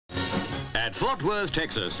At Fort Worth,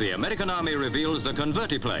 Texas, the American Army reveals the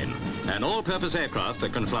Convertiplane, an all-purpose aircraft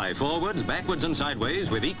that can fly forwards, backwards and sideways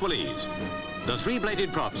with equal ease. The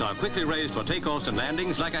three-bladed props are quickly raised for takeoffs and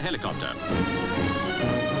landings like a helicopter.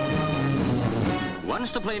 Once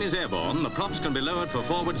the plane is airborne, the props can be lowered for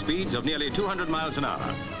forward speeds of nearly 200 miles an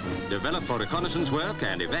hour. Developed for reconnaissance work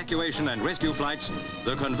and evacuation and rescue flights,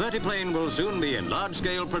 the Convertiplane will soon be in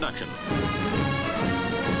large-scale production.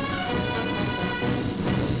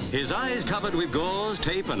 His eyes covered with gauze,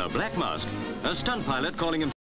 tape and a black mask, a stunt pilot calling him